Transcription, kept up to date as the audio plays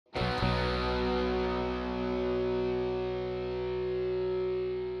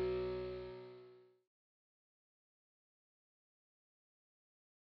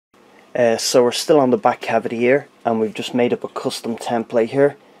So we're still on the back cavity here, and we've just made up a custom template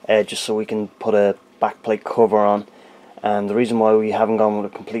here, just so we can put a backplate cover on. And the reason why we haven't gone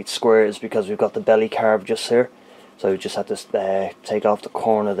with a complete square is because we've got the belly carved just here, so we just had to take off the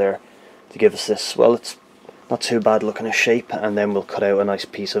corner there to give us this, well, it's not too bad looking a shape, and then we'll cut out a nice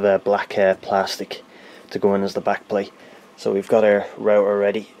piece of black plastic to go in as the backplate. So we've got our router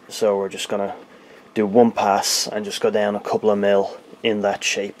ready, so we're just going to do one pass and just go down a couple of mil in that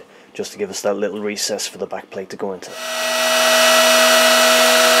shape, just to give us that little recess for the backplate to go into.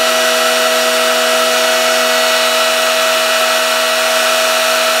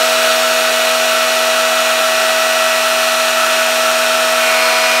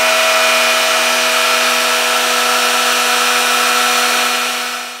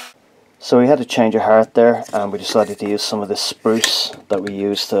 So we had to change a heart there, and we decided to use some of this spruce that we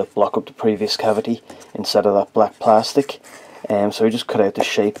used to block up the previous cavity instead of that black plastic. So we just cut out the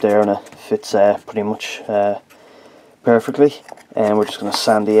shape there, and it fits pretty much perfectly. And we're just going to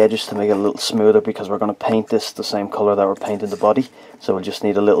sand the edges to make it a little smoother, because we're going to paint this the same colour that we're painting the body. So we'll just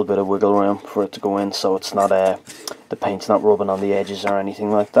need a little bit of wiggle room for it to go in, so it's not the paint's not rubbing on the edges or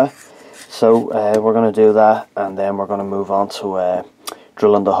anything like that. So we're going to do that, and then we're going to move on to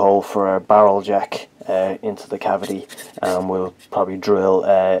drilling the hole for our barrel jack into the cavity, and we'll probably drill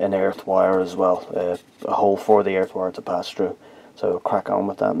an earth wire as well, a hole for the earth wire to pass through. So we'll crack on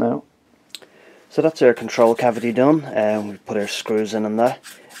with that now. So that's our control cavity done, and we put our screws in on that.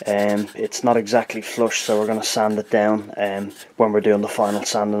 It's not exactly flush, so we're going to sand it down when we're doing the final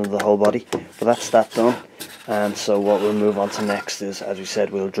sanding of the whole body, but that's that done. And so what we'll move on to next is, as we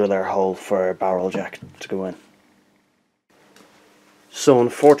said, we'll drill our hole for our barrel jack to go in. So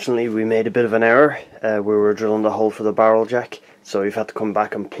unfortunately we made a bit of an error. We were drilling the hole for the barrel jack, so we've had to come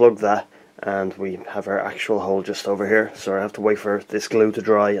back and plug that, and we have our actual hole just over here. So I have to wait for this glue to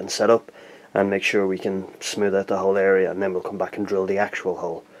dry and set up and make sure we can smooth out the whole area, and then we'll come back and drill the actual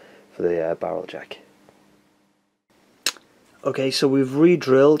hole for the barrel jack. Okay, so we've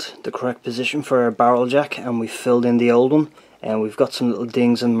re-drilled the correct position for our barrel jack, and we've filled in the old one, and we've got some little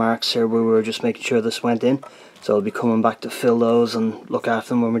dings and marks here where we were just making sure this went in. So I'll be coming back to fill those and look after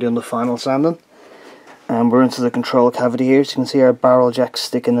them when we're doing the final sanding. And we're into the control cavity here, so you can see our barrel jack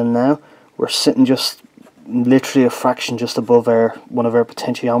sticking in now. We're sitting just literally a fraction just above one of our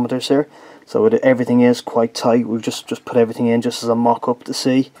potentiometers here, so everything is quite tight. We've just put everything in just as a mock-up to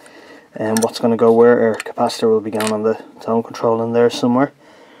see what's going to go where. Our capacitor will be going on the tone control in there somewhere,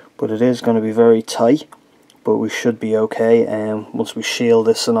 but it is going to be very tight, but we should be okay. And once we shield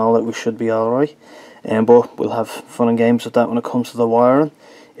this and all that, we should be alright. But we'll have fun and games with that when it comes to the wiring.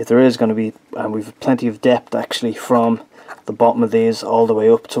 If there is going to be, and we've plenty of depth actually from the bottom of these all the way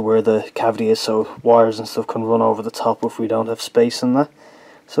up to where the cavity is, so wires and stuff can run over the top if we don't have space in that.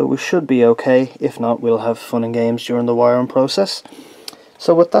 So we should be okay. If not, we'll have fun and games during the wiring process.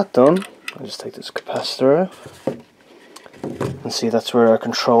 So with that done, I'll just take this capacitor out and see that's where our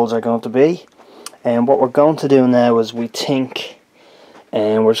controls are going to be. And what we're going to do now is we think,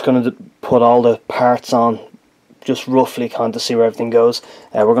 and we're just going to put all the parts on just roughly kind of to see where everything goes.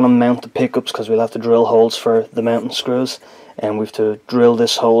 We're going to mount the pickups because we'll have to drill holes for the mounting screws, and we have to drill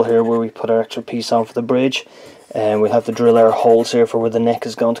this hole here where we put our extra piece on for the bridge, and we'll have to drill our holes here for where the neck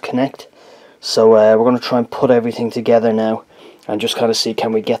is going to connect. So we're going to try and put everything together now and just kind of see,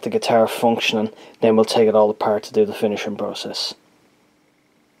 can we get the guitar functioning, then we'll take it all apart to do the finishing process.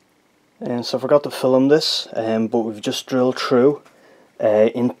 And so I forgot to film this, but we've just drilled through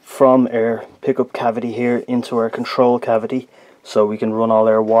from our pickup cavity here into our control cavity, so we can run all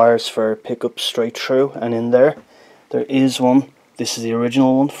our wires for pickups straight through and in there. There is one, this is the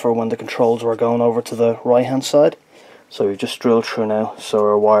original one for when the controls were going over to the right hand side. So we've just drilled through now so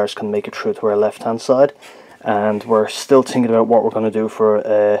our wires can make it through to our left hand side. And we're still thinking about what we're going to do for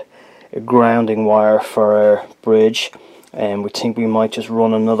a grounding wire for our bridge, and we think we might just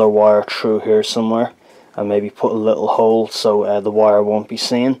run another wire through here somewhere and maybe put a little hole so the wire won't be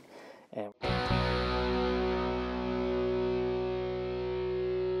seen.